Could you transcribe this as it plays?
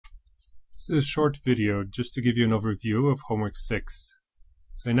This is a short video just to give you an overview of homework 6.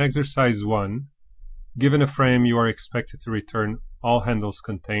 So in exercise 1, given a frame, you are expected to return all handles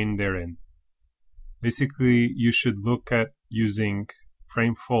contained therein. Basically, you should look at using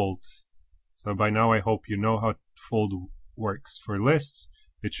frame fold. So by now I hope you know how fold works for lists.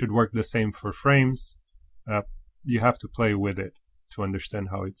 It should work the same for frames. You have to play with it to understand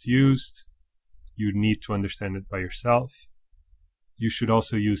how it's used. You need to understand it by yourself. You should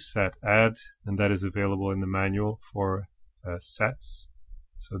also use set add, and that is available in the manual for sets.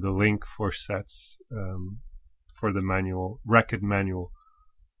 So the link for sets for the manual, record manual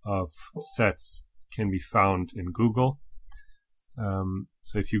of sets can be found in Google.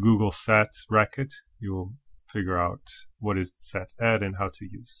 So if you Google set record, you will figure out what is set add and how to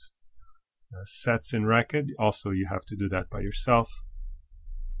use sets in record. Also, you have to do that by yourself.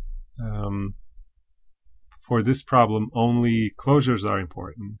 For this problem, only closures are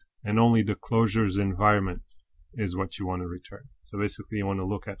important, and only the closures environment is what you want to return. So basically, you want to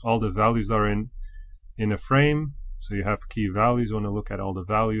look at all the values that are in a frame. So you have key values. You want to look at all the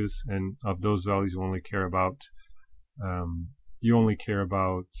values, and of those values, you only care about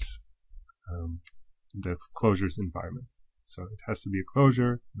the closures environment. So it has to be a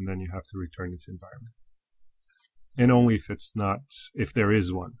closure, and then you have to return its environment, and only if it's not, if there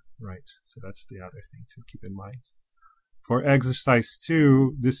is one. Right, so that's the other thing to keep in mind. For exercise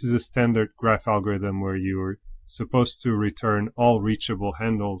 2, this is a standard graph algorithm where you're supposed to return all reachable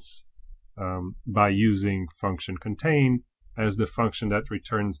handles by using function contain as the function that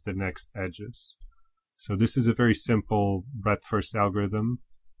returns the next edges. So this is a very simple breadth first algorithm,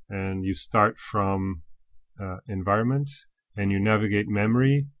 and you start from environment and you navigate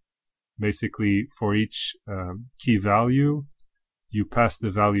memory. Basically, for each key value, you pass the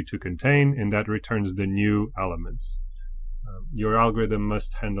value to contain, and that returns the new elements. Your algorithm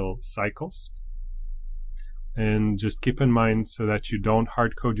must handle cycles. And just keep in mind, so that you don't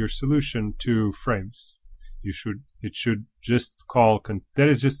hard code your solution to frames. It should just call, that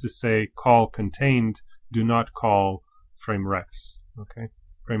is just to say, call contained, do not call frame refs. Okay?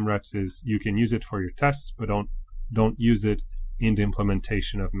 Frame refs is, you can use it for your tests, but don't use it in the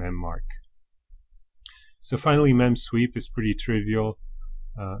implementation of memmark. So finally, mem sweep is pretty trivial.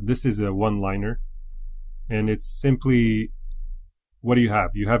 This is a one-liner, and it's simply, what do you have?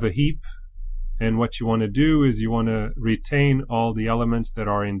 You have a heap, and what you want to do is you want to retain all the elements that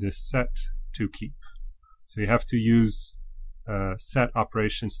are in this set to keep. So you have to use set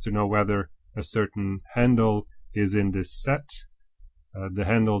operations to know whether a certain handle is in this set. The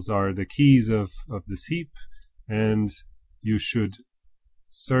handles are the keys of this heap, and you should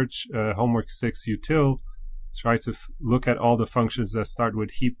search homework 6 util. Try to look at all the functions that start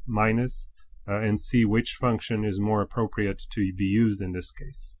with heap minus and see which function is more appropriate to be used in this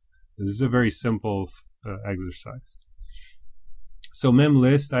case. This is a very simple exercise. So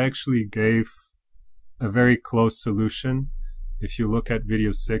memlist, I actually gave a very close solution. If you look at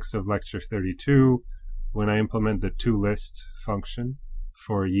video 6 of lecture 32, when I implement the toList function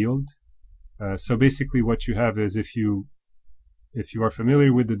for yield. So basically what you have is, if you are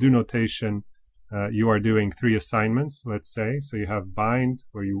familiar with the do notation, you are doing 3 assignments, let's say. So you have bind,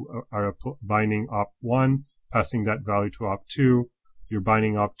 where you are binding op1, passing that value to op2. You're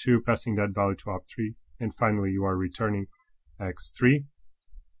binding op2, passing that value to op3. And finally, you are returning x3.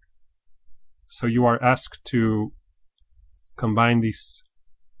 So you are asked to combine these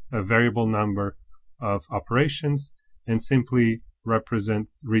variable number of operations and simply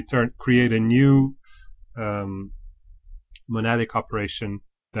create a new monadic operation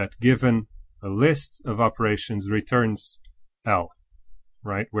that, given a list of operations, returns L,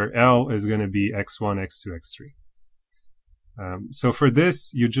 right? Where L is going to be x1, x2, x3. So for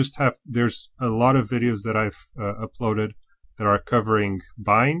this, you just have, there's a lot of videos that I've uploaded that are covering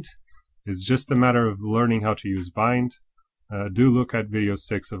bind. It's just a matter of learning how to use bind. Do look at video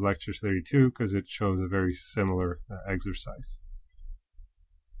 6 of lecture 32 because it shows a very similar exercise.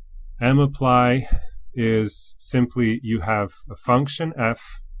 mapply is simply, you have a function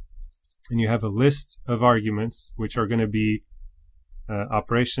f, and you have a list of arguments, which are going to be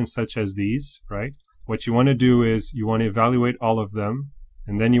operations such as these, right? What you want to do is you want to evaluate all of them,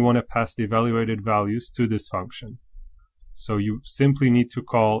 and then you want to pass the evaluated values to this function. So you simply need to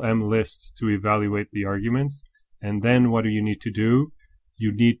call mlist to evaluate the arguments, and then what do you need to do?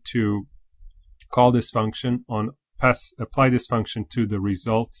 You need to call this function apply this function to the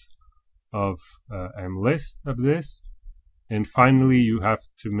result of mlist of this. And finally, you have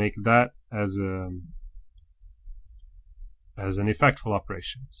to make that as an effectful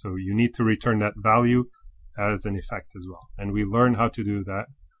operation. So you need to return that value as an effect as well. And we learn how to do that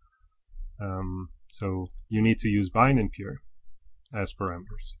So you need to use bind and pure as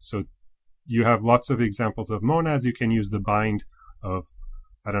parameters. So you have lots of examples of monads. You can use the bind of,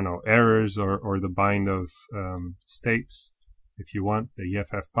 I don't know, errors or the bind of states if you want, the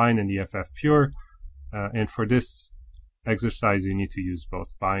EFF bind and the EFF pure. And for this exercise, you need to use both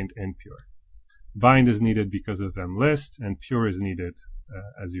bind and pure. Bind is needed because of mlist, and pure is needed,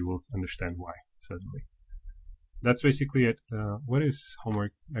 as you will understand why suddenly. That's basically it. What is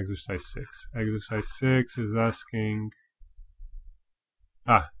homework exercise 6? Exercise 6 is asking...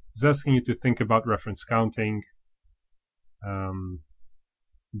 it's asking you to think about reference counting.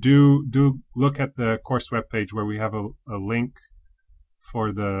 Do look at the course webpage where we have a link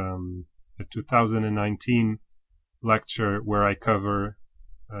for the 2019 lecture where I cover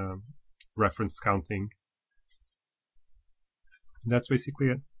reference counting. That's basically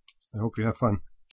it. I hope you have fun.